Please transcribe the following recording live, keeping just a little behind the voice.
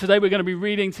Today we're going to be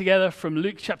reading together from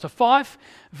Luke chapter 5,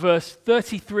 verse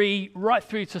 33, right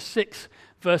through to 6,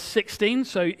 verse 16.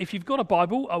 So if you've got a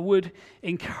Bible, I would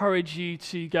encourage you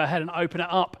to go ahead and open it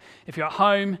up. If you're at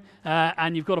home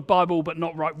and you've got a Bible but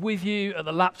not right with you at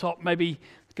the laptop, maybe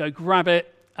go grab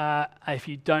it. If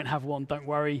you don't have one, don't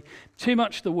worry too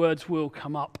much. The words will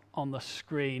come up on the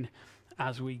screen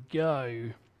as we go.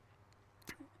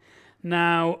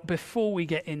 Now, before we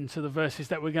get into the verses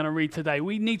that we're going to read today,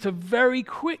 we need to very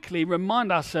quickly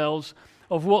remind ourselves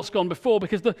of what's gone before,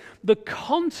 because the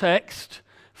context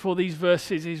for these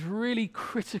verses is really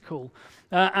critical.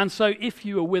 And so if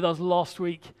you were with us last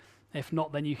week, if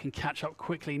not, then you can catch up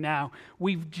quickly now.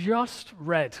 We've just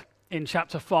read in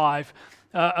chapter 5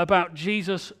 about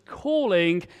Jesus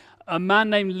calling a man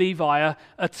named Levi,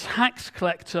 a tax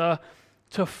collector,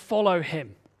 to follow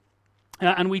him.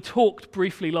 And we talked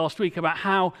briefly last week about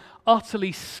how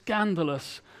utterly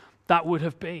scandalous that would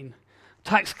have been.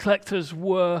 Tax collectors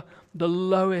were the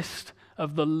lowest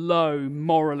of the low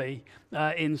morally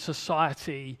in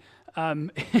society.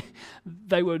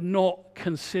 They were not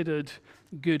considered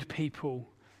good people.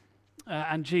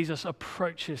 And Jesus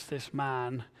approaches this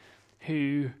man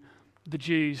who the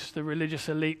Jews, the religious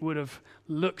elite, would have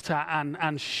looked at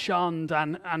and shunned,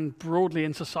 and broadly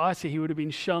in society he would have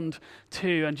been shunned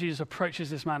too. And Jesus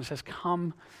approaches this man and says,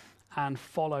 "Come and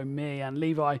follow me." And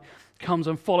Levi comes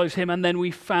and follows him. And then we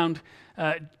found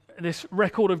this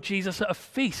record of Jesus at a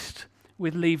feast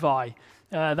with Levi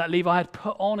that Levi had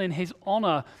put on in his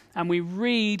honor. And we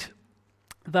read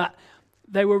that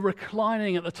they were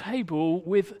reclining at the table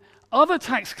with other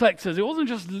tax collectors. It wasn't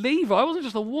just Levi, it wasn't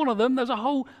just the one of them, there's a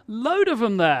whole load of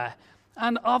them there.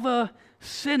 And other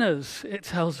sinners, it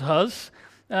tells us.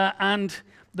 And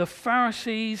the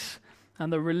Pharisees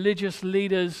and the religious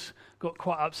leaders got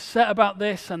quite upset about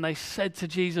this, and they said to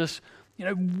Jesus,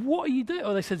 what are you doing?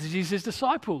 Or they said to Jesus'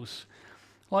 disciples,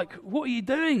 what are you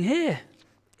doing here,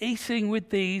 eating with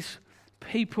these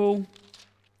people?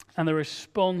 And the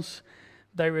response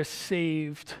they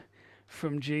received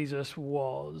from Jesus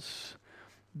was,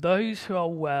 "Those who are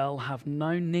well have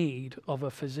no need of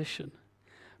a physician,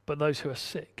 but those who are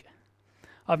sick.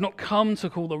 I've not come to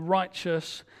call the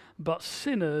righteous, but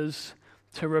sinners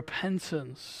to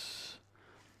repentance."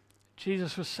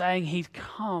 Jesus was saying he'd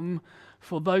come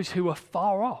for those who were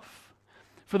far off,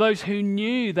 for those who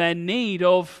knew their need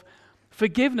of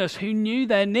forgiveness, who knew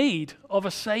their need of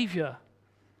a Savior.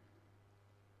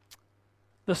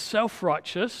 The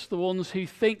self-righteous, the ones who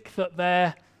think that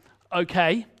they're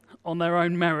okay on their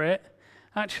own merit,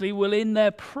 actually will in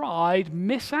their pride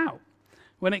miss out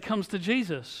when it comes to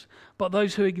Jesus. But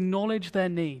those who acknowledge their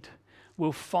need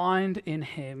will find in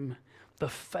him the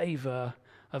favor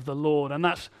of the Lord. And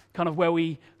that's kind of where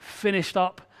we finished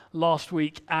up last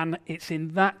week. And it's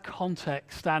in that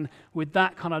context and with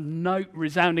that kind of note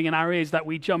resounding in our ears that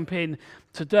we jump in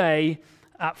today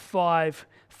at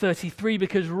 5:33,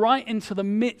 because right into the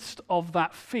midst of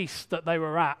that feast that they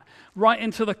were at, right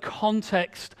into the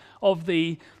context of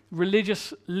the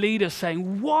religious leaders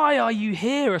saying, "Why are you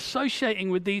here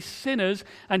associating with these sinners?"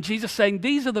 And Jesus saying,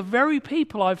 "These are the very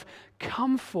people I've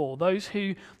come for, those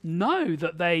who know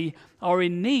that they are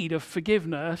in need of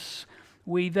forgiveness."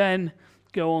 We then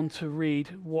go on to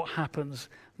read what happens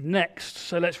next.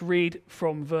 So let's read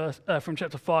from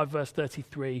chapter 5, verse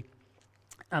 33.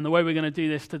 And the way we're going to do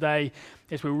this today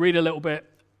is we'll read a little bit,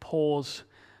 pause,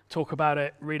 talk about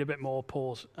it, read a bit more,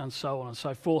 pause, and so on and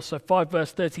so forth. So 5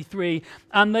 verse 33,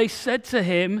 "And they said to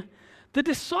him, 'The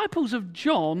disciples of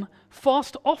John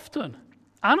fast often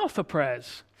and offer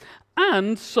prayers,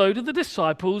 and so do the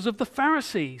disciples of the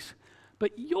Pharisees.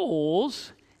 But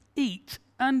yours eat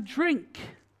and drink.'"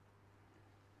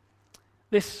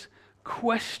 This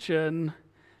question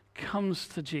comes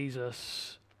to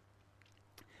Jesus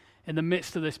in the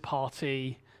midst of this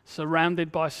party,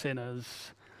 surrounded by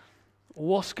sinners.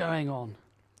 What's going on?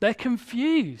 They're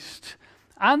confused,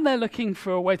 and they're looking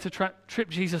for a way to trip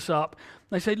Jesus up.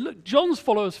 They say, "Look, John's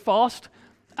followers fast,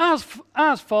 as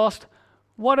fast,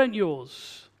 why don't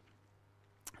yours?"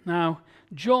 Now,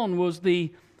 John was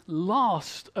the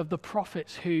last of the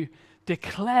prophets who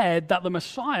declared that the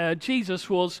Messiah,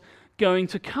 Jesus, was going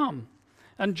to come.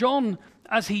 And John,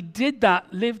 as he did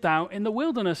that, lived out in the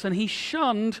wilderness, and he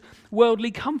shunned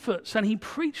worldly comforts, and he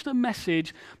preached a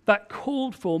message that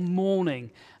called for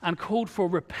mourning and called for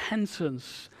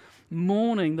repentance,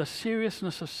 mourning the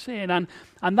seriousness of sin,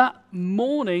 and that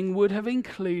mourning would have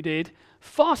included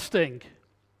fasting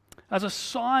as a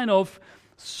sign of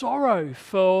sorrow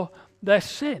for their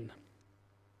sin.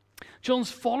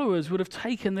 John's followers would have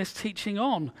taken this teaching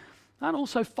on, and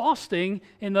also fasting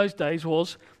in those days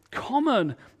was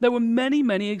common. There were many,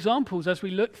 many examples as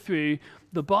we look through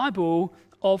the Bible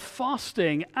of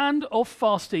fasting, and of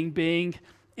fasting being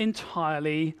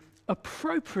entirely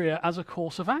appropriate as a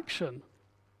course of action.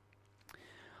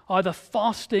 Either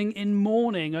fasting in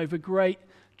mourning over great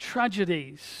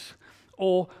tragedies,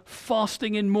 or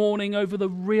fasting in mourning over the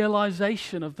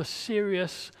realization of the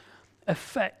serious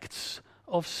effects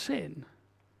of sin.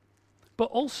 But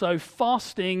also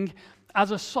fasting as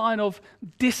a sign of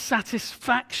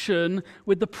dissatisfaction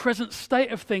with the present state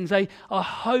of things, a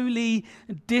holy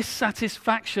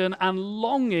dissatisfaction and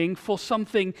longing for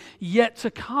something yet to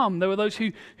come. There were those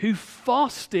who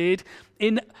fasted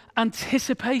in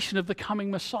anticipation of the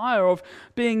coming Messiah, of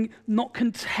being not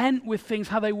content with things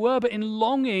how they were, but in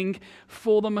longing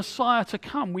for the Messiah to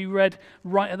come. We read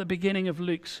right at the beginning of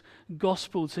Luke's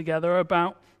Gospel together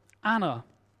about Anna,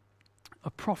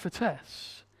 a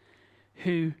prophetess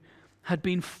who had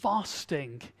been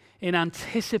fasting in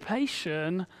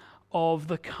anticipation of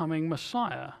the coming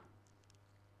Messiah.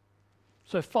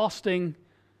 So fasting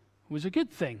was a good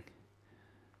thing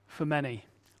for many.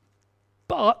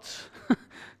 But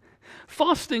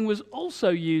fasting was also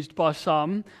used by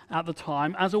some at the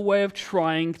time as a way of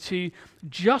trying to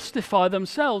justify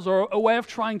themselves, or a way of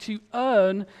trying to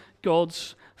earn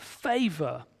God's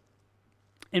favor.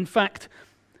 In fact,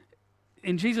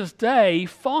 in Jesus' day,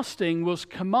 fasting was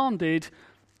commanded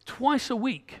twice a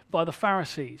week by the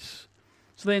Pharisees.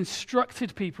 So they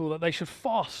instructed people that they should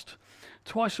fast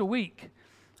twice a week.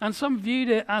 And some viewed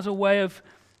it as a way of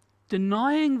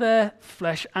denying their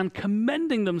flesh and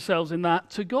commending themselves in that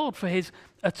to God for his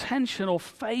attention or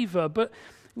favor. But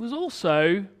it was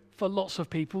also, for lots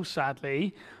of people,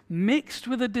 sadly, mixed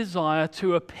with a desire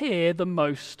to appear the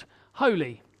most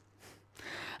holy.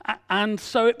 And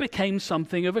so it became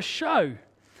something of a show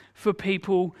for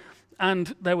people,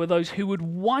 and there were those who would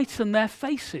whiten their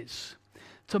faces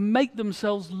to make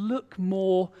themselves look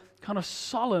more kind of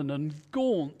sullen and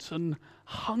gaunt and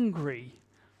hungry.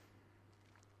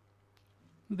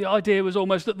 The idea was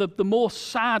almost that the more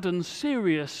sad and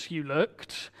serious you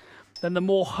looked, then the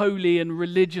more holy and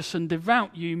religious and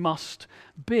devout you must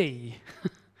be.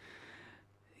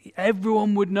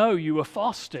 Everyone would know you were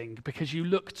fasting because you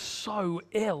looked so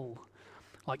ill.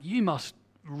 Like, you must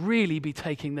really be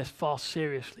taking this fast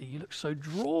seriously. You look so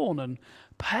drawn and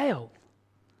pale.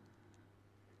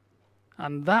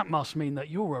 And that must mean that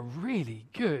you're a really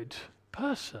good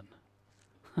person.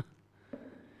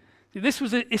 This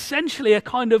was essentially a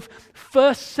kind of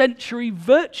first century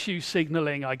virtue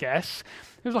signaling, I guess.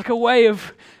 It was like a way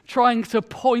of trying to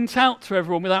point out to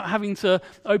everyone, without having to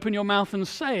open your mouth and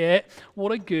say it,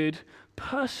 what a good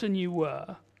person you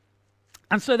were.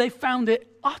 And so they found it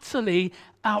utterly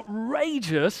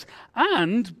outrageous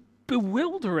and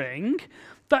bewildering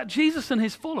that Jesus and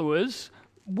his followers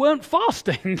weren't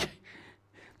fasting.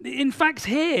 In fact,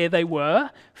 here they were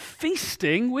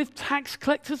feasting with tax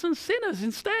collectors and sinners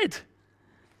instead.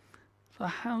 So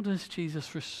how does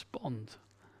Jesus respond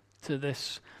to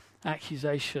this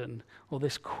accusation or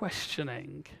this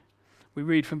questioning? We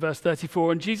read from verse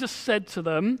 34, and Jesus said to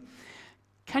them,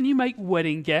 "Can you make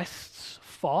wedding guests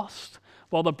fast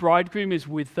while the bridegroom is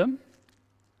with them?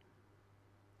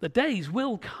 The days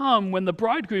will come when the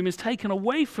bridegroom is taken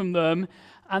away from them,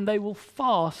 and they will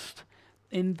fast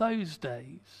in those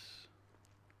days."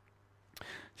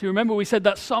 Do you remember we said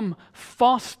that some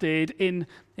fasted in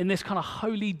this kind of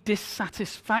holy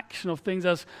dissatisfaction of things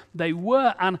as they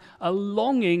were, and a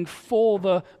longing for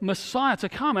the Messiah to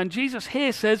come? And Jesus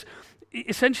here says,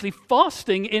 essentially,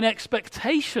 fasting in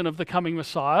expectation of the coming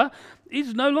Messiah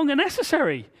is no longer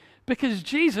necessary, because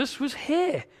Jesus was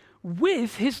here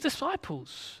with his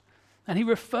disciples. And he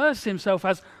refers to himself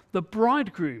as the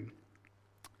bridegroom.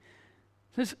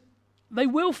 He says, they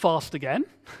will fast again.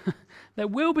 There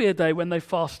will be a day when they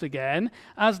fast again,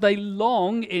 as they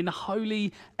long in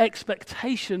holy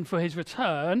expectation for his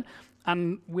return,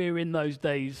 and we're in those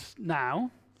days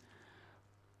now.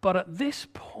 But at this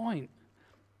point,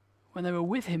 when they were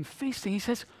with him feasting, he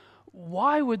says,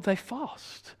 why would they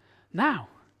fast now?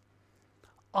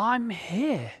 I'm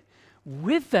here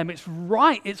with them. It's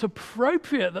right, it's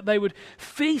appropriate that they would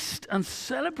feast and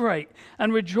celebrate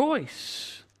and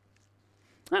rejoice.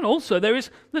 And also, there's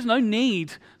no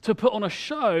need to put on a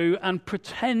show and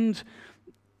pretend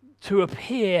to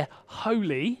appear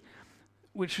holy,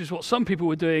 which is what some people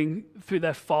were doing through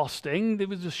their fasting. There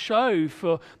was a show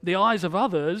for the eyes of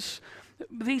others.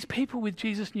 These people with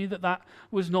Jesus knew that that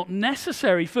was not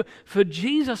necessary, for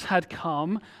Jesus had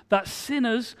come that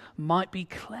sinners might be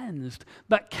cleansed,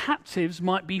 that captives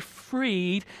might be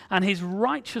freed, and his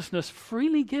righteousness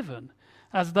freely given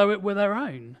as though it were their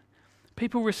own.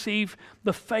 People receive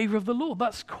the favor of the Lord.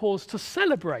 That's cause to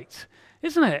celebrate,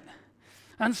 isn't it?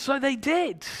 And so they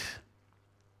did.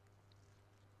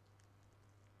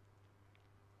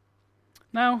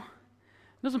 Now,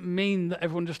 it doesn't mean that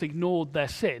everyone just ignored their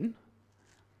sin,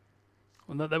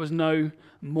 or that there was no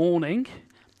mourning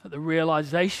at the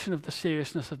realization of the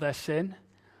seriousness of their sin.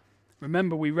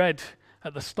 Remember, we read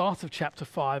at the start of chapter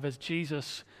 5 as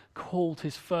Jesus called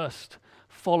his first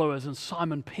followers, and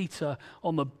Simon Peter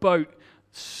on the boat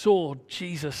saw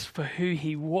Jesus for who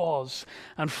he was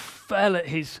and fell at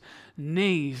his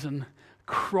knees and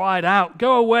cried out,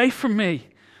 "Go away from me.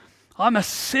 I'm a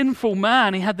sinful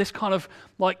man." He had this kind of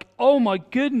like, oh my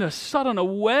goodness, sudden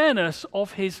awareness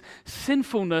of his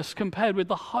sinfulness compared with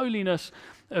the holiness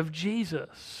of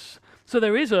Jesus. So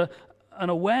there is an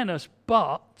awareness,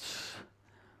 but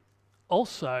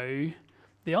also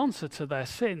the answer to their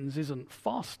sins isn't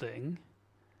fasting,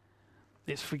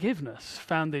 it's forgiveness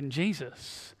found in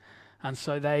Jesus. And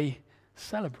so they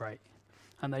celebrate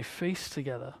and they feast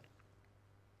together.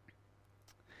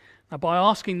 Now, by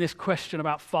asking this question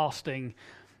about fasting,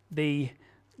 the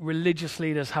religious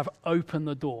leaders have opened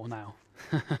the door now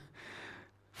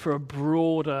for a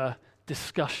broader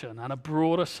discussion and a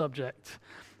broader subject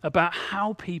about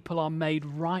how people are made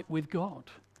right with God.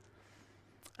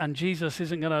 And Jesus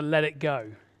isn't going to let it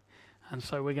go. And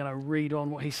so we're going to read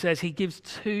on what he says. He gives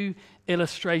two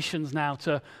illustrations now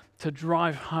to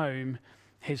drive home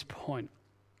his point.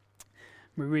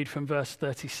 We read from verse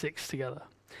 36 together.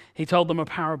 He told them a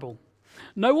parable.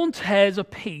 No one tears a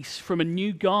piece from a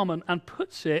new garment and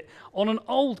puts it on an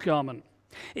old garment.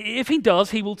 If he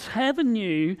does, he will tear the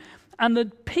new, and the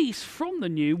piece from the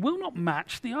new will not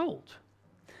match the old.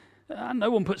 And no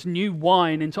one puts new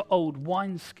wine into old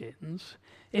wineskins.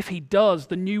 If he does,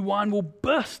 the new wine will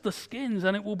burst the skins,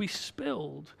 and it will be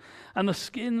spilled, and the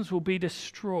skins will be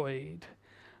destroyed.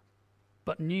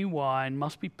 But new wine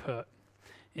must be put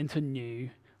into new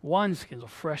wineskins, or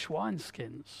fresh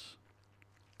wineskins.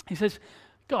 He says,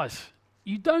 guys,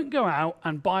 you don't go out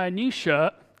and buy a new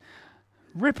shirt,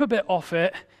 rip a bit off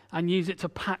it, and use it to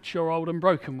patch your old and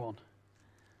broken one.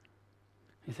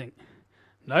 You think,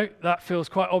 no, that feels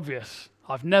quite obvious.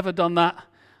 I've never done that.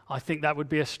 I think that would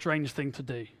be a strange thing to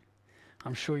do.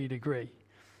 I'm sure you'd agree.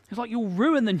 It's like you'll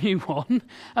ruin the new one,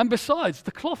 and besides,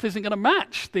 the cloth isn't going to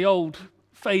match the old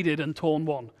faded and torn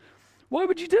one. Why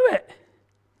would you do it?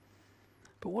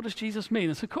 But what does Jesus mean?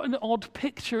 It's quite an odd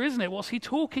picture, isn't it? What's he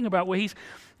talking about? Where he's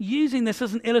using this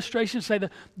as an illustration to say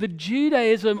that the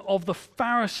Judaism of the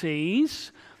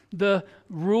Pharisees, the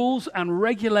rules and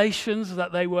regulations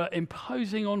that they were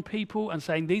imposing on people and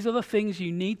saying these are the things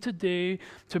you need to do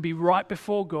to be right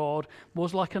before God,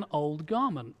 was like an old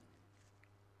garment.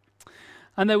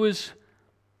 And there was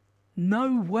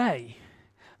no way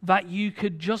that you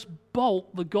could just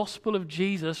bolt the gospel of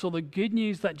Jesus or the good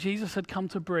news that Jesus had come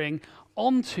to bring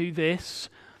onto this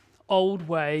old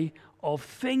way of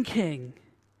thinking.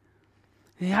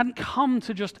 He hadn't come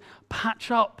to just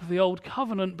patch up the old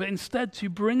covenant, but instead to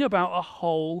bring about a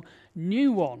whole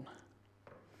new one.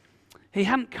 He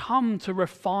hadn't come to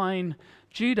refine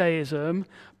Judaism,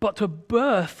 but to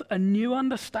birth a new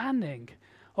understanding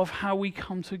of how we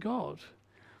come to God.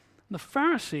 The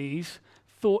Pharisees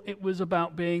thought it was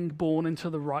about being born into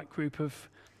the right group of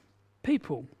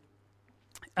people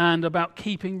and about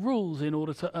keeping rules in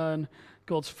order to earn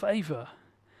God's favor.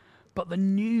 But the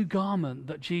new garment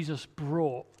that Jesus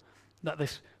brought, that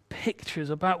this picture is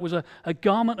about, was a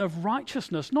garment of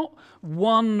righteousness, not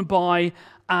won by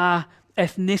our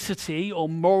ethnicity or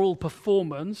moral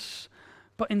performance,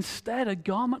 but instead a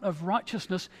garment of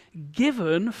righteousness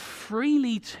given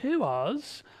freely to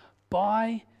us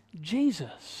by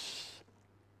Jesus.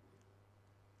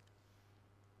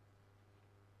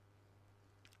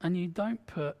 And you don't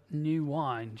put new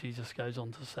wine, Jesus goes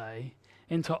on to say,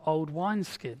 into old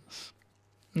wineskins.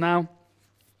 Now,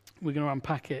 we're going to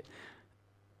unpack it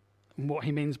and what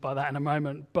he means by that in a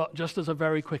moment, but just as a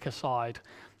very quick aside,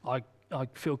 I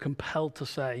feel compelled to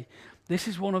say this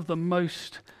is one of the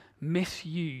most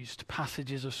misused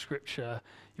passages of Scripture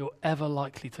you're ever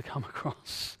likely to come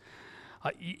across.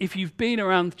 If you've been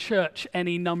around church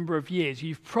any number of years,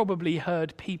 you've probably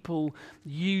heard people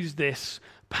use this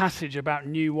passage about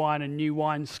new wine and new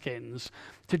wineskins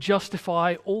to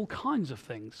justify all kinds of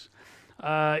things.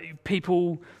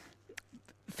 People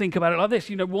think about it like this,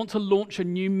 want to launch a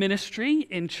new ministry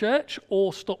in church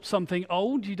or stop something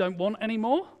old you don't want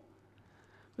anymore.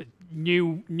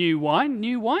 New wine,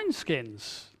 new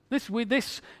wineskins.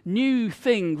 This new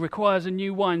thing requires a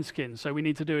new wineskin, so we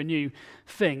need to do a new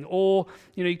thing. Or,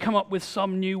 you come up with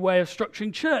some new way of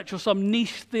structuring church or some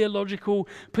niche theological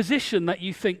position that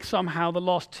you think somehow the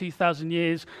last 2,000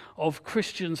 years of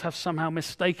Christians have somehow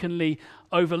mistakenly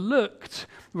overlooked,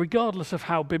 regardless of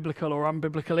how biblical or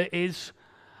unbiblical it is.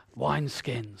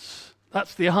 Wineskins.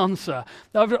 That's the answer.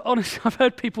 Honestly, I've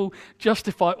heard people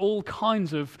justify all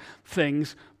kinds of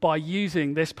things by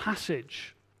using this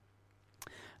passage.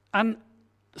 And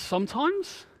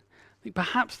sometimes, I think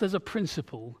perhaps there's a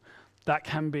principle that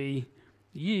can be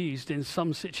used in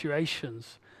some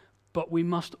situations, but we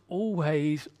must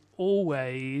always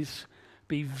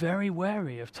be very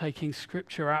wary of taking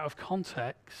Scripture out of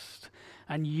context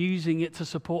and using it to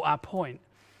support our point.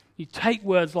 You take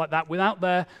words like that without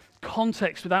their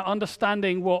context, without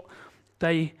understanding what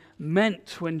they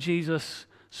meant when Jesus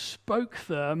spoke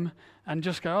them, and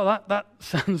just go, oh, that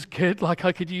sounds good, like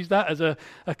I could use that as a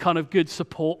kind of good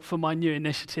support for my new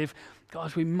initiative.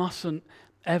 Guys, we mustn't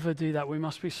ever do that. We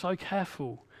must be so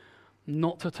careful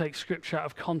not to take Scripture out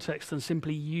of context and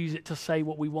simply use it to say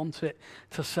what we want it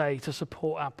to say, to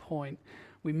support our point.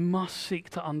 We must seek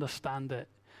to understand it,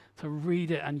 to read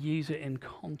it and use it in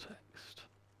context.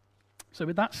 So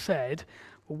with that said,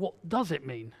 well, what does it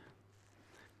mean?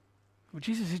 Well,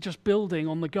 Jesus is just building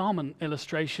on the garment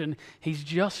illustration he's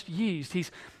just used.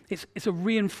 It's a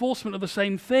reinforcement of the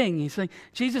same thing.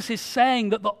 Jesus is saying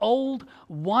that the old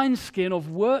wineskin of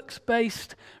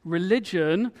works-based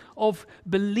religion, of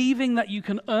believing that you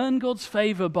can earn God's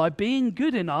favor by being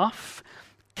good enough,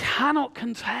 cannot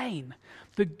contain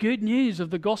the good news of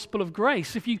the gospel of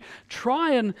grace. If you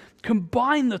try and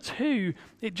combine the two,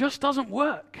 it just doesn't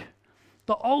work.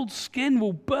 The old skin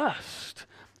will burst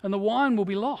and the wine will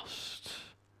be lost.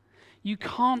 You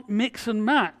can't mix and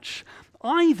match.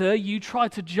 Either you try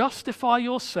to justify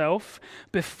yourself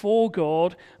before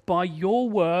God by your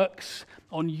works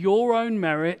on your own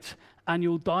merit and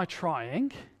you'll die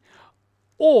trying,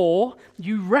 or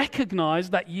you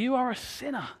recognize that you are a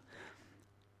sinner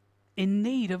in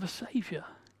need of a Savior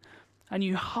and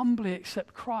you humbly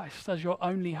accept Christ as your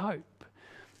only hope.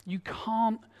 You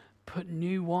can't put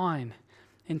new wine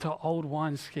into old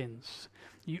wineskins.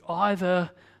 You either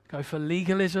go for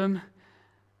legalism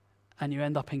and you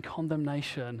end up in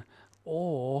condemnation,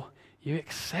 or you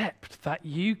accept that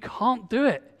you can't do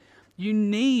it. You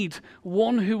need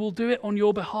one who will do it on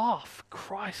your behalf,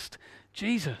 Christ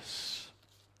Jesus.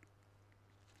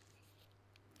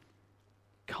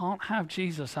 Can't have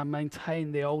Jesus and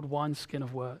maintain the old wineskin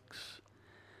of works.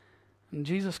 And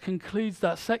Jesus concludes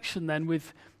that section then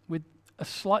with a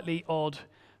slightly odd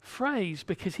phrase,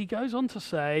 because he goes on to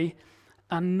say,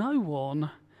 and no one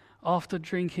after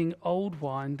drinking old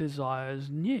wine desires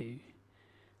new,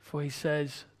 for he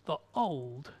says the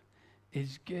old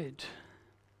is good.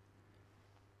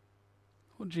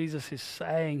 What Jesus is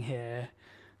saying here,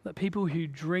 that people who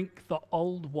drink the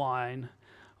old wine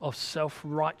of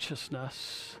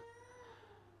self-righteousness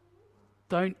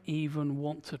don't even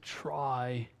want to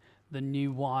try the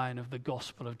new wine of the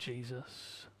gospel of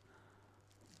Jesus.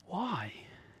 Why?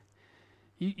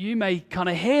 You may kind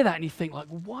of hear that and you think, like,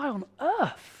 why on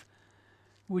earth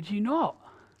would you not?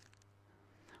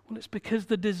 Well, it's because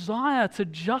the desire to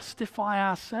justify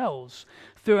ourselves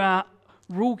through our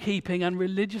rule-keeping and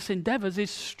religious endeavors is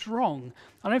strong.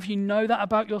 I don't know if you know that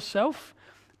about yourself,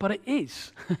 but it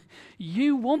is.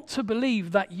 You want to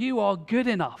believe that you are good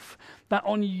enough, that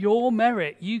on your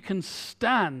merit you can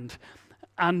stand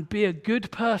and be a good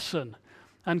person,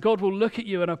 and God will look at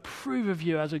you and approve of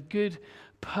you as a good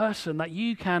person, that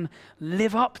you can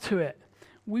live up to it.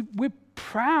 We're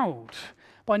proud.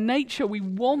 By nature, we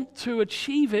want to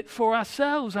achieve it for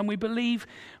ourselves, and we believe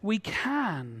we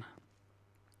can.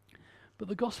 But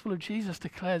the gospel of Jesus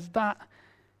declares that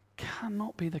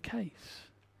cannot be the case.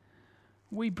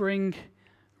 We bring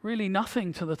really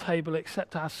nothing to the table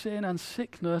except our sin and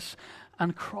sickness,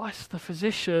 and Christ, the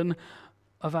physician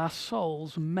of our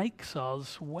souls, makes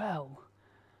us well.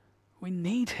 We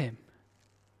need him.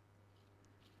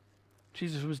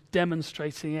 Jesus was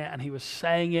demonstrating it and he was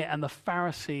saying it, and the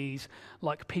Pharisees,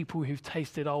 like people who've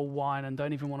tasted old wine and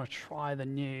don't even want to try the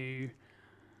new,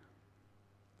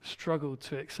 struggled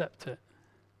to accept it.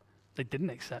 They didn't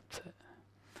accept it.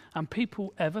 And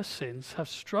people ever since have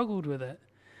struggled with it,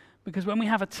 because when we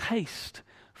have a taste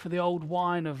for the old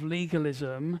wine of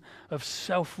legalism, of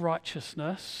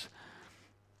self-righteousness,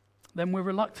 then we're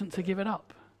reluctant to give it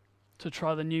up, to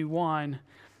try the new wine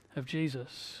of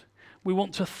Jesus. We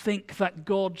want to think that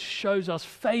God shows us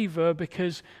favor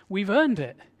because we've earned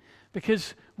it,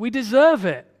 because we deserve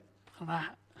it.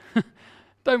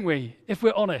 Don't we, if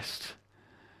we're honest?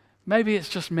 Maybe it's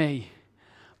just me,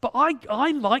 But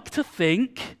I like to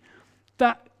think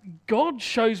that God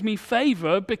shows me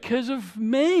favor because of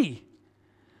me,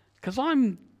 because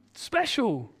I'm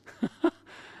special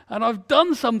and I've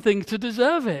done something to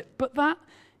deserve it. But that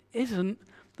isn't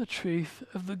the truth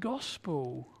of the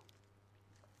gospel.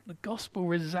 The gospel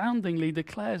resoundingly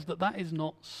declares that that is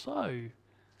not so.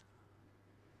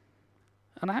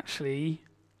 And actually,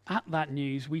 at that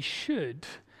news, we should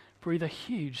breathe a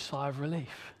huge sigh of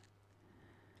relief.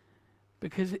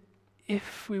 Because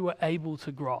if we were able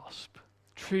to grasp,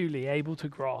 truly able to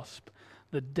grasp,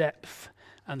 the depth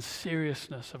and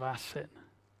seriousness of our sin,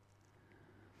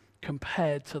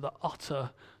 compared to the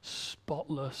utter,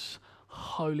 spotless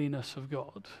holiness of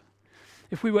God,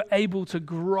 if we were able to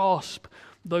grasp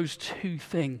those two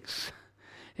things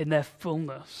in their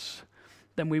fullness,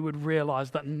 then we would realize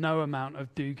that no amount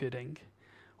of do-gooding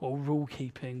or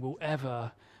rule-keeping will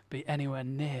ever be anywhere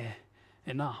near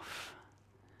enough.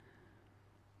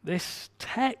 This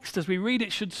text, as we read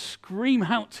it, should scream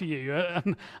out to you,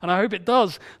 and I hope it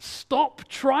does. Stop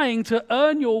trying to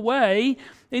earn your way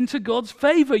into God's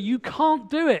favor. You can't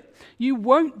do it. You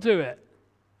won't do it.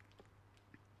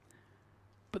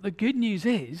 But the good news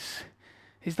is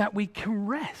that we can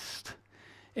rest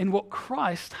in what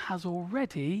Christ has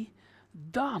already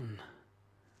done.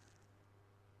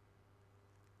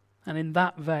 And in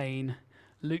that vein,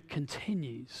 Luke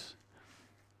continues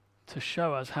to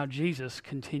show us how Jesus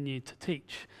continued to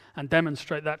teach and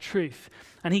demonstrate that truth.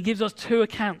 And he gives us two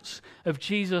accounts of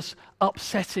Jesus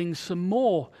upsetting some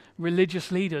more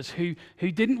religious leaders who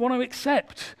didn't want to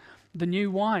accept the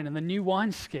new wine and the new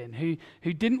wineskin,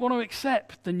 who didn't want to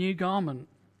accept the new garment.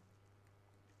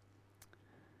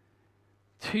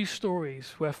 Two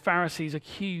stories where Pharisees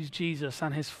accused Jesus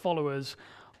and his followers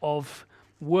of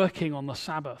working on the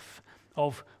Sabbath,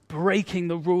 of breaking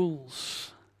the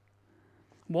rules.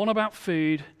 One about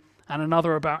food and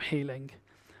another about healing,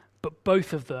 but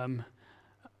both of them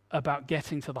about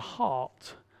getting to the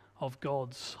heart of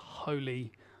God's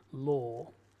holy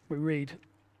law. We read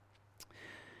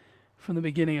from the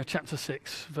beginning of chapter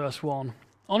 6, verse 1.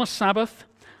 On a Sabbath,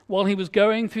 while he was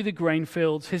going through the grain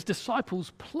fields, his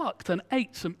disciples plucked and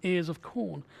ate some ears of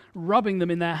corn, rubbing them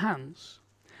in their hands.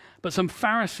 But some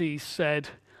Pharisees said,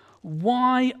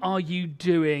 "Why are you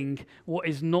doing what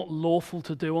is not lawful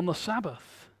to do on the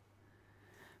Sabbath?"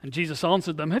 And Jesus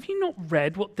answered them, "Have you not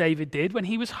read what David did when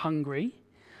he was hungry,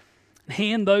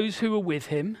 he and those who were with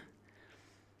him?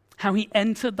 How he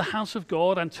entered the house of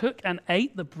God and took and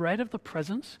ate the bread of the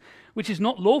presence, which is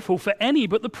not lawful for any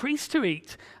but the priest to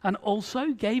eat, and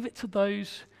also gave it to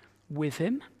those with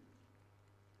him."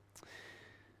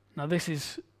 Now this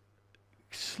is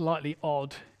slightly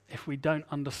odd if we don't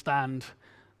understand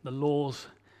the laws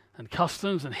and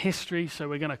customs and history, so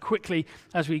we're going to quickly,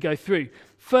 as we go through.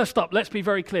 First up, let's be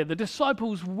very clear. The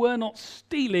disciples were not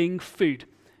stealing food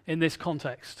in this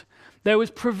context. There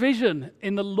was provision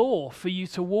in the law for you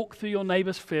to walk through your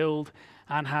neighbor's field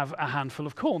and have a handful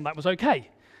of corn. That was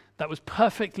okay. That was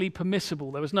perfectly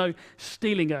permissible. There was no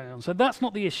stealing going on. So that's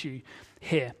not the issue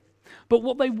here. But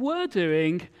what they were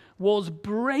doing was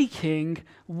breaking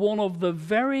one of the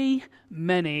very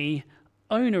many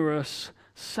onerous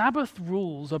Sabbath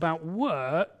rules about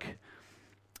work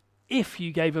if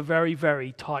you gave a very,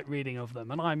 very tight reading of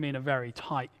them. And I mean a very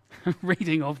tight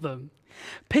reading of them.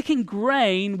 Picking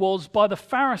grain was, by the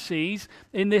Pharisees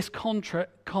in this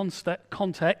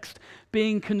context,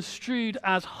 being construed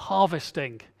as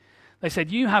harvesting. They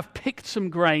said, you have picked some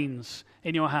grains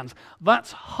in your hands.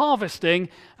 That's harvesting,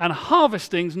 and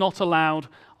harvesting's not allowed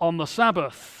on the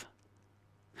Sabbath.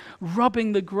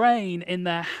 Rubbing the grain in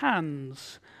their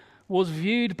hands was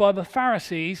viewed by the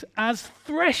Pharisees as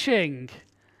threshing.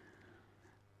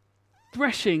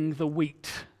 Threshing the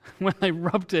wheat when they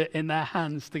rubbed it in their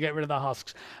hands to get rid of the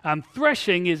husks. And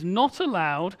threshing is not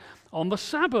allowed on the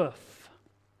Sabbath.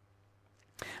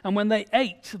 And when they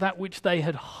ate that which they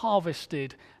had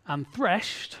harvested and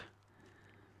threshed,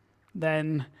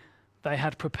 then they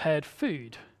had prepared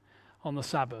food on the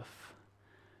Sabbath,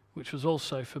 which was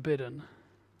also forbidden.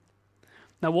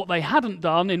 Now, what they hadn't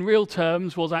done in real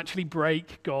terms was actually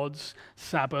break God's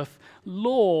Sabbath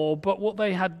law, but what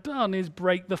they had done is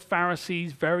break the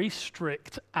Pharisees' very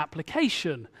strict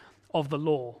application of the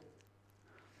law.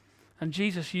 And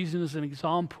Jesus uses as an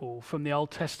example from the Old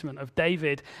Testament of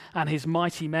David and his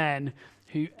mighty men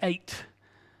who ate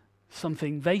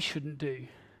something they shouldn't do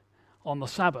on the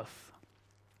Sabbath.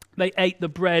 They ate the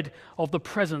bread of the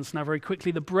presence. Now, very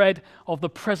quickly, the bread of the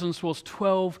presence was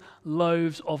 12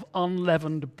 loaves of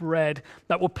unleavened bread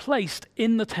that were placed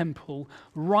in the temple,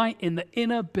 right in the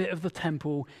inner bit of the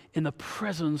temple, in the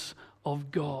presence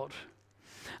of God.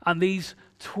 And these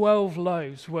 12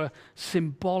 loaves were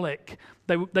symbolic.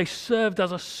 They served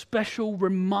as a special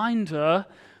reminder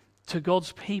to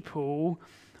God's people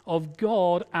of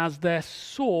God as their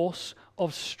source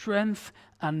of strength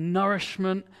and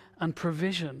nourishment and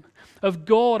provision, of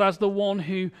God as the one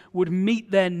who would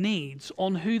meet their needs,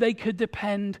 on who they could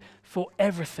depend for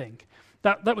everything.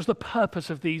 That was the purpose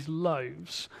of these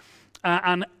loaves.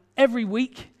 And every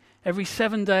week, every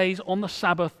 7 days on the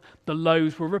Sabbath, the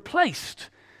loaves were replaced.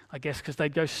 I guess because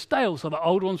they'd go stale, so the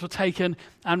old ones were taken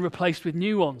and replaced with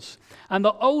new ones. And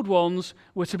the old ones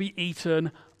were to be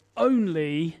eaten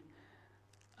only,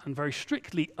 and very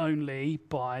strictly only,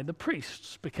 by the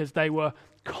priests, because they were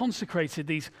consecrated.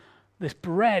 This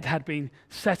bread had been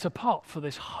set apart for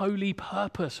this holy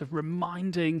purpose of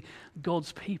reminding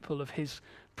God's people of his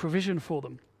provision for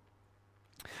them.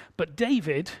 But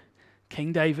David,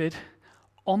 King David,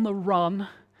 on the run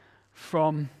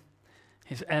from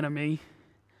his enemy,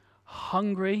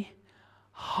 hungry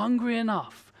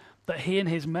enough that he and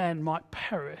his men might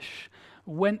perish,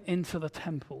 went into the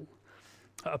temple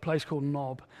at a place called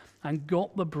Nob and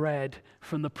got the bread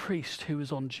from the priest who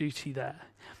was on duty there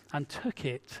and took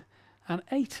it and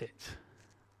ate it.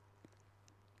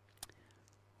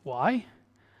 Why?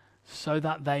 So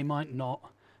that they might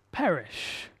not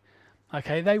perish.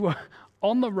 Okay, they were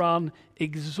on the run,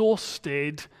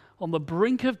 exhausted, on the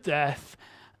brink of death,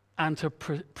 and to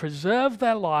preserve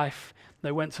their life,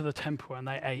 they went to the temple and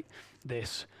they ate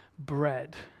this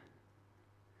bread.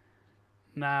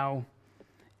 Now,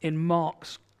 in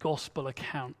Mark's gospel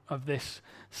account of this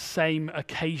same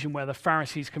occasion where the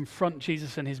Pharisees confront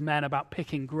Jesus and his men about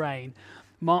picking grain,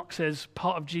 Mark says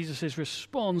part of Jesus'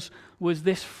 response was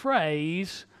this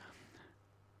phrase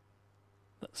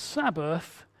that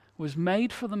Sabbath was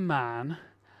made for the man,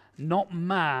 not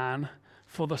man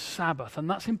for the Sabbath. And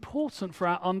that's important for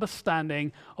our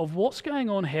understanding of what's going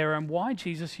on here and why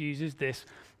Jesus uses this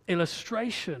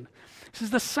illustration. He says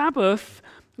the Sabbath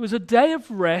was a day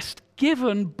of rest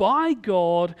given by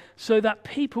God so that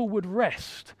people would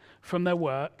rest from their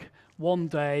work 1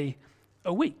 day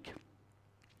a week.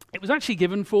 It was actually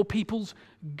given for people's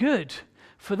good,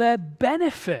 for their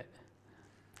benefit.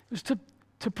 It was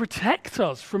to protect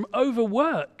us from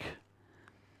overwork.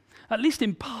 At least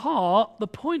in part, the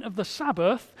point of the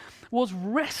Sabbath was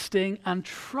resting and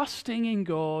trusting in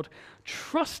God,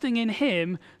 trusting in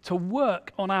him to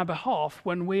work on our behalf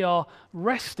when we are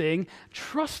resting,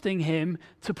 trusting him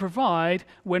to provide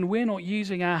when we're not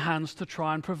using our hands to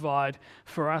try and provide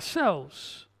for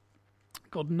ourselves.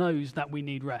 God knows that we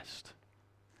need rest.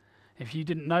 If you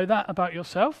didn't know that about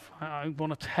yourself, I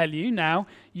want to tell you now,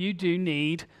 you do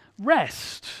need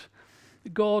rest.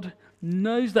 God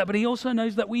knows that, but he also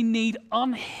knows that we need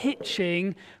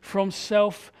unhitching from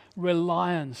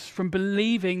self-reliance, from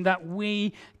believing that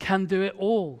we can do it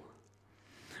all.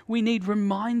 We need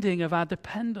reminding of our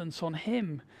dependence on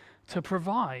him to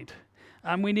provide,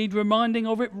 and we need reminding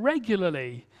of it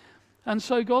regularly. And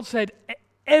so God said,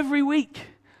 every week,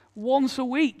 once a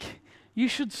week, you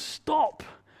should stop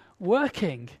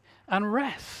working and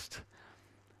rest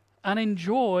and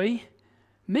enjoy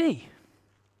me.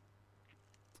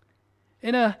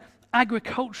 In an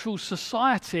agricultural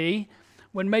society,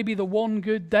 when maybe the one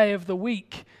good day of the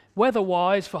week,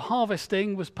 weather-wise, for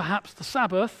harvesting was perhaps the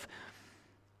Sabbath,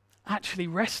 actually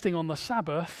resting on the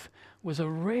Sabbath was a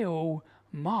real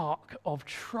mark of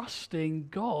trusting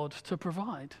God to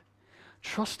provide.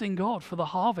 Trusting God for the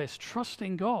harvest,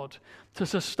 trusting God to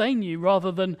sustain you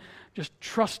rather than just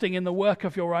trusting in the work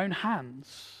of your own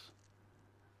hands.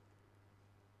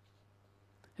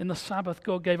 In the Sabbath,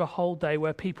 God gave a whole day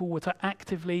where people were to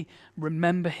actively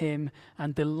remember him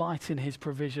and delight in his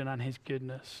provision and his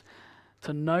goodness,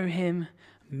 to know him,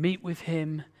 meet with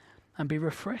him, and be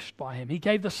refreshed by him. He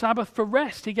gave the Sabbath for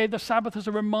rest. He gave the Sabbath as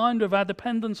a reminder of our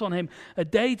dependence on him, a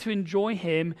day to enjoy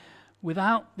him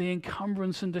without the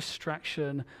encumbrance and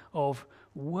distraction of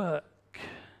work,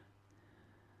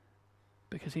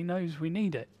 because he knows we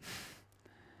need it.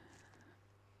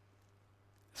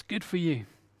 It's good for you.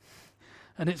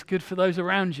 And it's good for those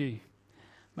around you.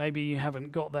 Maybe you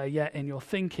haven't got there yet in your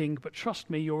thinking, but trust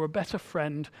me, you're a better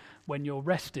friend when you're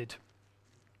rested.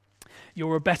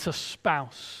 You're a better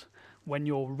spouse when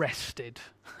you're rested.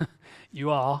 You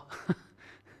are.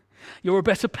 You're a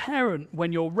better parent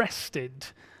when you're rested.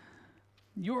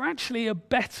 You're actually a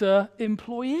better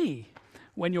employee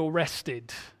when you're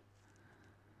rested.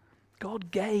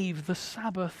 God gave the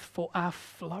Sabbath for our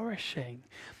flourishing.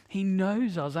 He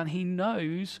knows us and he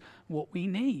knows what we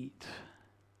need.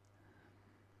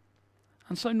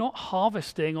 And so not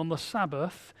harvesting on the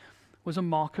Sabbath was a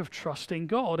mark of trusting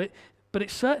God. But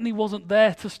it certainly wasn't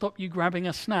there to stop you grabbing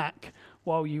a snack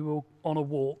while you were on a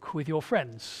walk with your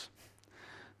friends.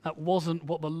 That wasn't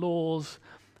what the laws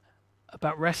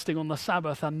about resting on the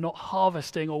Sabbath and not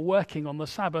harvesting or working on the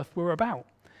Sabbath were about.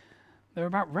 They're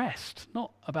about rest,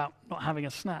 not about not having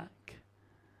a snack.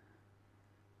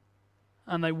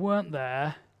 And they weren't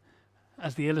there,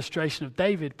 as the illustration of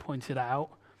David pointed out,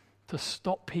 to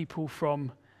stop people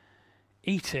from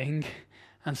eating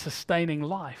and sustaining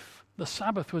life. The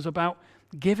Sabbath was about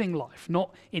giving life,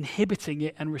 not inhibiting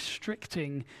it and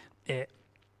restricting it.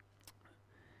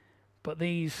 But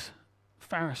these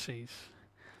Pharisees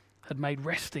had made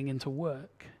resting into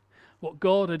work. What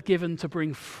God had given to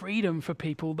bring freedom for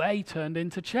people, they turned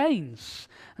into chains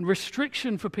and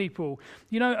restriction for people.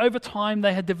 You know, over time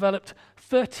they had developed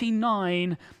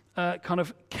 39 kind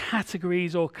of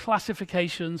categories or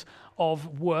classifications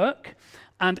of work,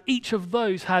 and each of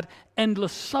those had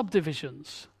endless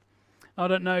subdivisions. I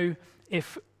don't know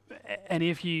if any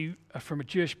of you are from a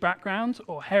Jewish background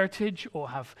or heritage or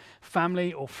have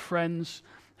family or friends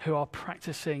who are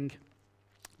practicing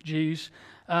Jews,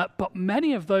 but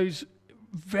many of those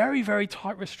very, very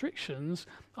tight restrictions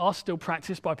are still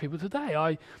practiced by people today.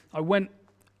 I went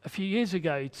a few years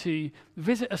ago to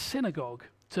visit a synagogue,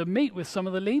 to meet with some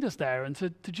of the leaders there and to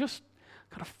just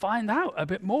kind of find out a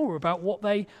bit more about what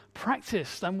they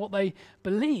practiced and what they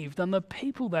believed. And the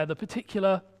people there, the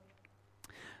particular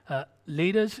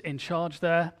leaders in charge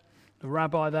there, the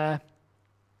rabbi there,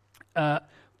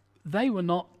 they were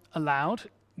not allowed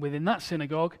within that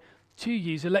synagogue to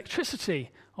use electricity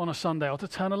on a Sunday or to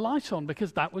turn a light on,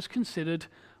 because that was considered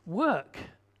work.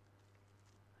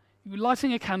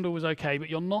 Lighting a candle was okay, but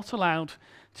you're not allowed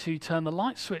to turn the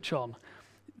light switch on.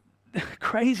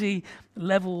 Crazy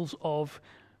levels of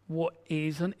what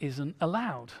is and isn't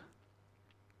allowed.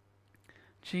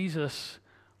 Jesus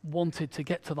wanted to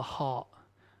get to the heart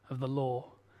of the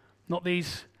law, not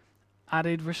these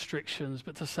added restrictions,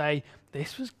 but to say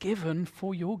this was given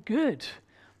for your good,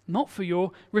 not for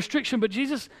your restriction. But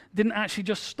Jesus didn't actually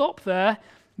just stop there.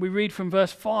 We read from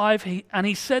verse 5, and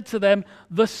he said to them,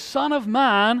 "The Son of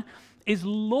Man is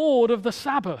Lord of the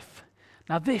Sabbath."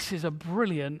 Now this is a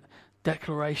brilliant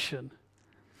declaration.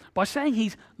 By saying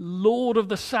he's Lord of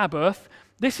the Sabbath,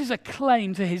 this is a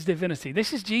claim to his divinity.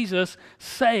 This is Jesus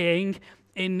saying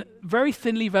in very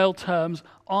thinly veiled terms,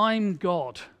 I'm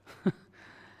God.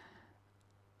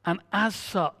 And as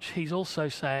such, he's also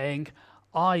saying,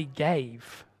 I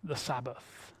gave the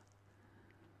Sabbath.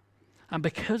 And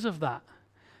because of that,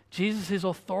 Jesus'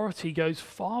 authority goes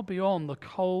far beyond the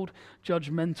cold,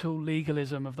 judgmental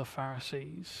legalism of the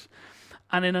Pharisees.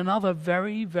 And in another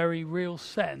very, very real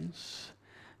sense,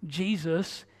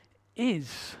 Jesus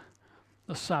is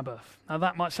the Sabbath. Now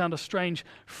that might sound a strange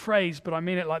phrase, but I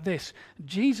mean it like this.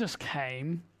 Jesus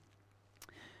came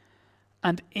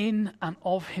and in and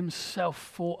of himself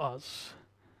for us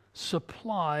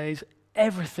supplies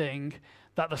everything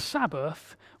that the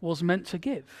Sabbath was meant to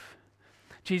give.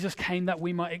 Jesus came that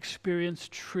we might experience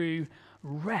true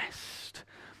rest,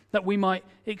 that we might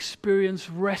experience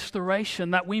restoration,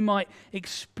 that we might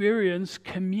experience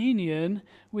communion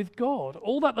with God.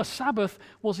 All that the Sabbath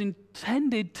was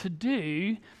intended to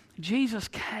do, Jesus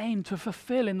came to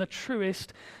fulfill in the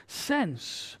truest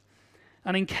sense.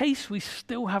 And in case we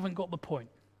still haven't got the point,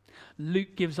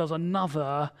 Luke gives us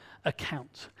another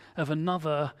account of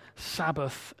another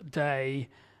Sabbath day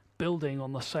building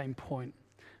on the same point.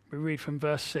 We read from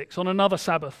verse 6. On another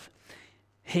Sabbath,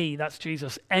 he, that's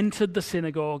Jesus, entered the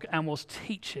synagogue and was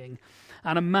teaching,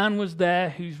 and a man was there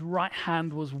whose right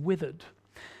hand was withered.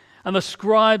 And the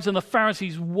scribes and the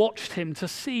Pharisees watched him to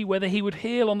see whether he would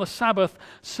heal on the Sabbath,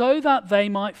 so that they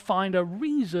might find a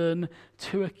reason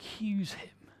to accuse him.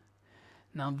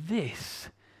 Now this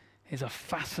is a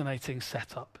fascinating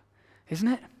setup, isn't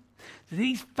it?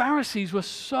 These Pharisees were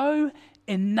so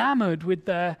enamored with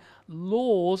their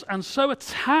laws and so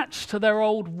attached to their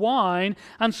old wine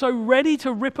and so ready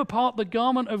to rip apart the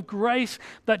garment of grace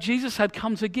that Jesus had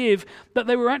come to give, that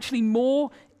they were actually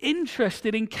more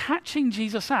interested in catching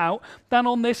Jesus out than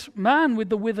on this man with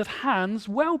the withered hands'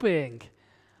 well-being.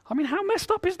 I mean, how messed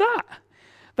up is that?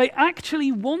 They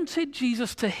actually wanted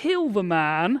Jesus to heal the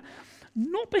man,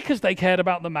 not because they cared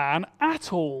about the man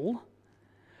at all,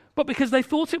 but because they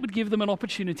thought it would give them an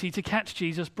opportunity to catch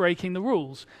Jesus breaking the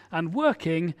rules and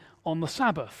working on the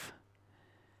Sabbath.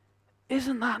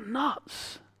 Isn't that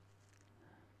nuts?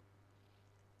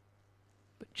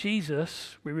 But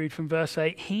Jesus, we read from verse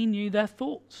 8, he knew their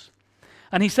thoughts.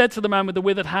 And he said to the man with the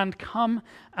withered hand, "Come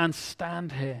and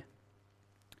stand here."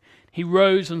 He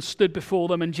rose and stood before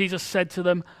them, and Jesus said to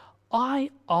them,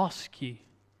 "I ask you,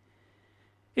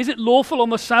 Is it lawful on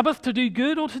the Sabbath to do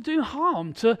good or to do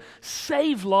harm, to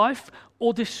save life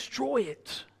or destroy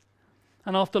it?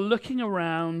 And after looking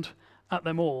around at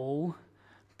them all,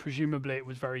 presumably it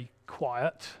was very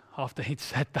quiet after he'd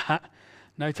said that.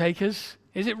 No takers?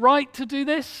 Is it right to do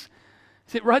this?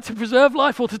 Is it right to preserve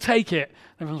life or to take it?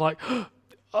 And everyone's like,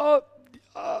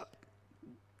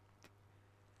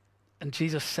 And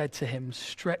Jesus said to him,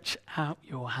 stretch out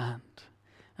your hand.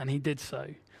 And he did so.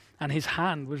 And his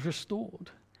hand was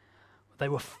restored. They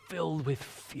were filled with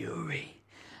fury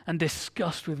and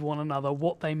discussed with one another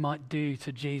what they might do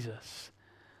to Jesus.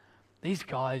 These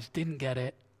guys didn't get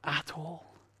it at all.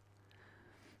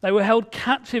 They were held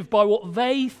captive by what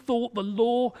they thought the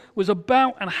law was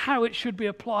about and how it should be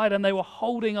applied, and they were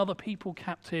holding other people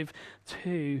captive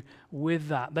too with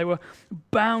that. They were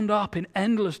bound up in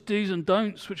endless do's and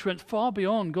don'ts, which went far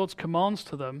beyond God's commands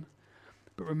to them.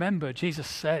 But remember, Jesus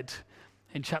said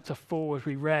in chapter 4, as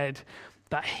we read,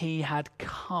 that he had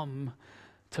come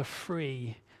to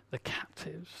free the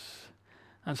captives.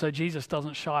 And so Jesus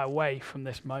doesn't shy away from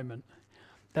this moment.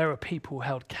 There are people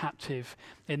held captive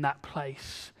in that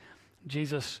place.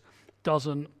 Jesus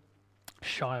doesn't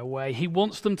shy away. He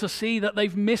wants them to see that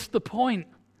they've missed the point.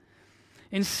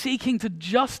 In seeking to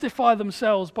justify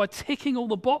themselves by ticking all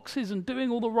the boxes and doing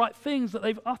all the right things, that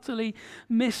they've utterly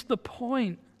missed the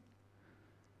point.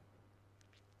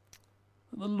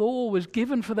 The law was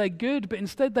given for their good, but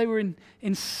instead they were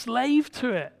enslaved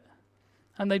to it.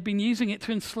 And they'd been using it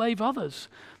to enslave others.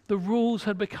 The rules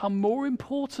had become more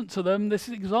important to them. This is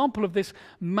an example of this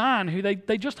man who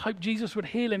they just hoped Jesus would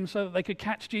heal him so that they could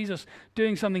catch Jesus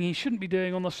doing something he shouldn't be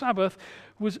doing on the Sabbath,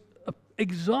 was an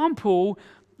example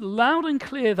loud and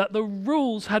clear that the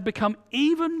rules had become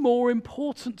even more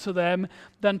important to them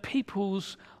than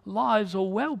people's lives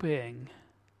or well-being.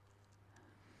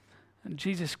 And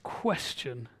Jesus'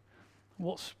 question,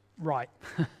 what's right,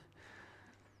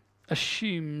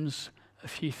 assumes a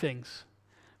few things.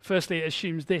 Firstly, it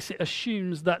assumes this. It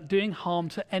assumes that doing harm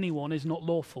to anyone is not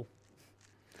lawful.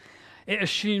 It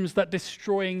assumes that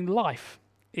destroying life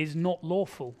is not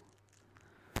lawful.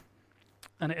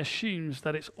 And it assumes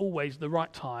that it's always the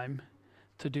right time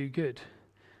to do good,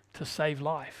 to save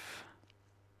life.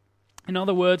 In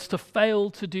other words, to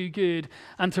fail to do good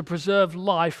and to preserve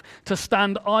life, to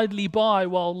stand idly by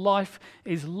while life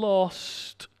is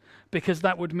lost, because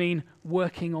that would mean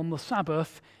working on the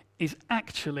Sabbath, is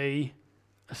actually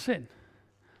a sin.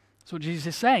 That's what Jesus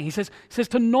is saying. He says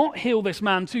to not heal this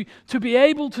man, to be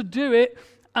able to do it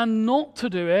and not to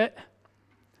do it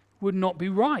would not be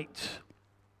right.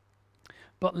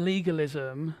 But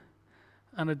legalism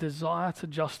and a desire to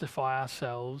justify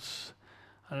ourselves,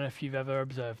 I don't know if you've ever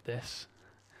observed this,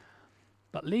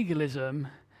 but legalism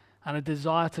and a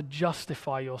desire to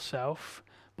justify yourself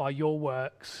by your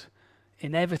works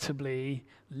inevitably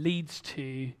leads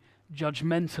to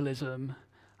judgmentalism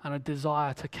and a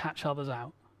desire to catch others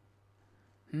out.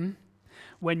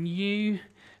 When you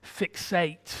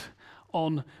fixate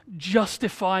on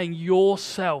justifying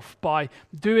yourself by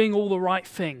doing all the right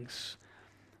things,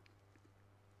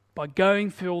 by going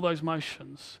through all those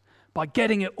motions, by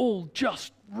getting it all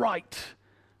just right,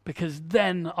 because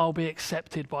then I'll be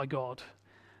accepted by God.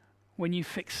 When you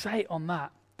fixate on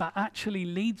that, that actually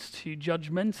leads to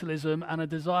judgmentalism and a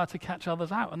desire to catch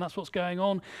others out. And that's what's going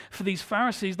on for these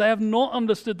Pharisees. They have not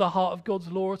understood the heart of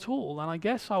God's law at all. And I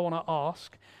guess I want to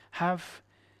ask, have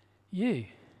you?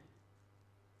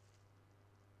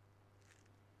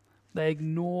 They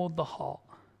ignored the heart.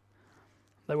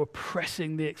 They were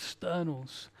pressing the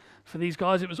externals. For these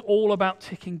guys, it was all about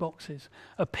ticking boxes,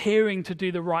 appearing to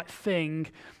do the right thing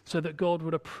so that God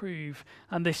would approve.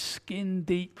 And this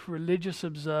skin-deep religious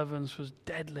observance was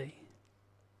deadly.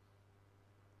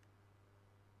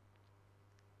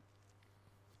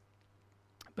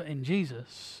 But in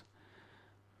Jesus,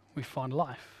 we find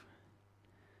life.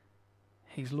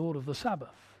 He's Lord of the Sabbath.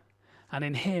 And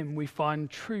in him we find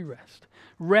true rest.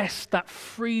 Rest that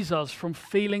frees us from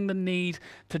feeling the need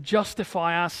to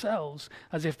justify ourselves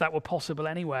as if that were possible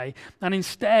anyway. And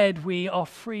instead we are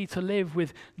free to live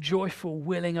with joyful,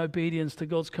 willing obedience to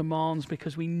God's commands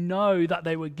because we know that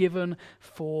they were given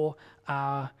for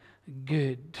our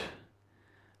good.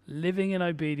 Living in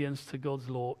obedience to God's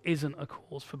law isn't a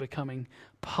cause for becoming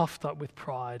puffed up with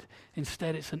pride.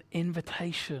 Instead, it's an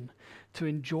invitation to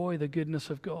enjoy the goodness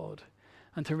of God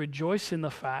and to rejoice in the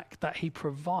fact that he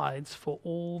provides for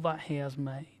all that he has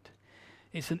made.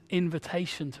 It's an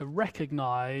invitation to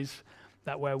recognize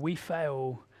that where we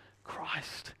fail,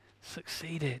 Christ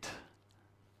succeeded.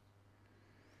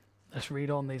 Let's read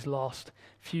on these last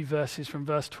few verses from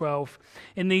verse 12.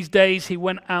 In these days he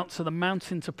went out to the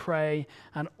mountain to pray,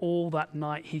 and all that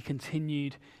night he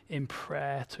continued in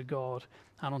prayer to God.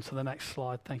 And on to the next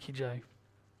slide. Thank you, Joe.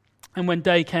 And when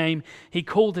day came, he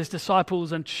called his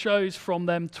disciples and chose from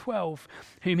them 12,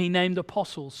 whom he named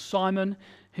apostles: Simon,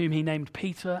 whom he named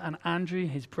Peter, and Andrew,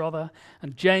 his brother,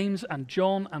 and James, and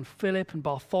John, and Philip, and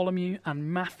Bartholomew,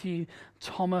 and Matthew,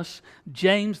 Thomas,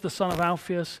 James the son of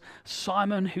Alphaeus,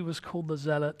 Simon, who was called the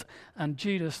Zealot, and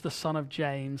Judas the son of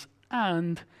James,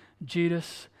 and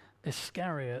Judas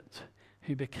Iscariot,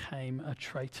 who became a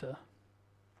traitor.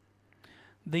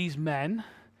 These men,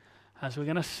 as we're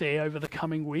going to see over the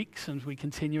coming weeks as we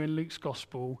continue in Luke's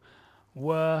gospel,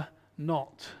 were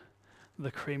not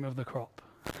the cream of the crop.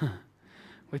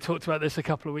 We talked about this a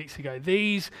couple of weeks ago.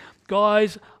 These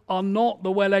guys are not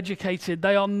the well-educated.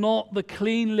 They are not the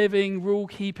clean-living,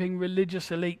 rule-keeping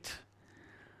religious elite.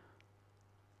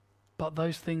 But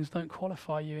those things don't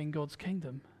qualify you in God's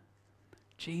kingdom.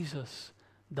 Jesus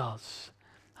does.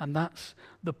 And that's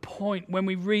the point. When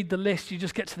we read the list, you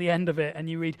just get to the end of it and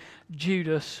you read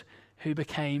Judas, who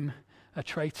became a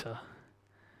traitor.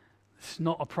 It's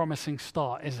not a promising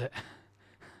start, is it?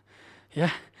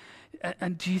 Yeah?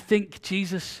 And do you think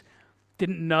Jesus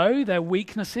didn't know their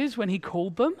weaknesses when he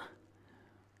called them?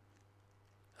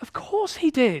 Of course he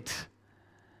did.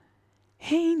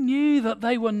 He knew that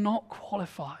they were not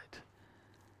qualified.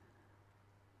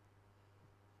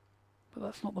 But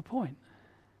that's not the point.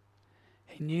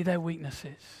 He knew their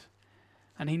weaknesses,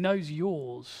 and he knows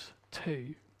yours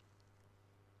too.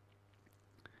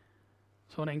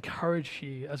 So I want to encourage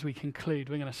you as we conclude.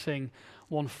 We're going to sing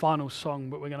one final song,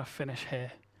 but we're going to finish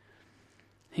here.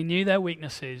 He knew their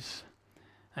weaknesses,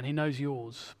 and he knows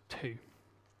yours too.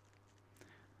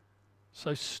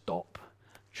 So stop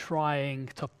trying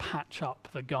to patch up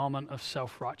the garment of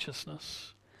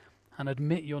self-righteousness and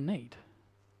admit your need.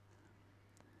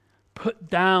 Put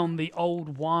down the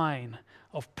old wine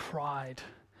of pride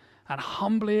and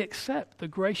humbly accept the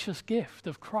gracious gift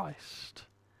of Christ.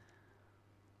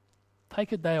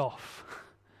 Take a day off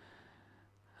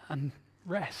and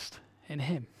rest in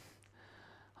him.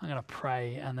 I'm going to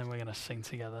pray and then we're going to sing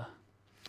together.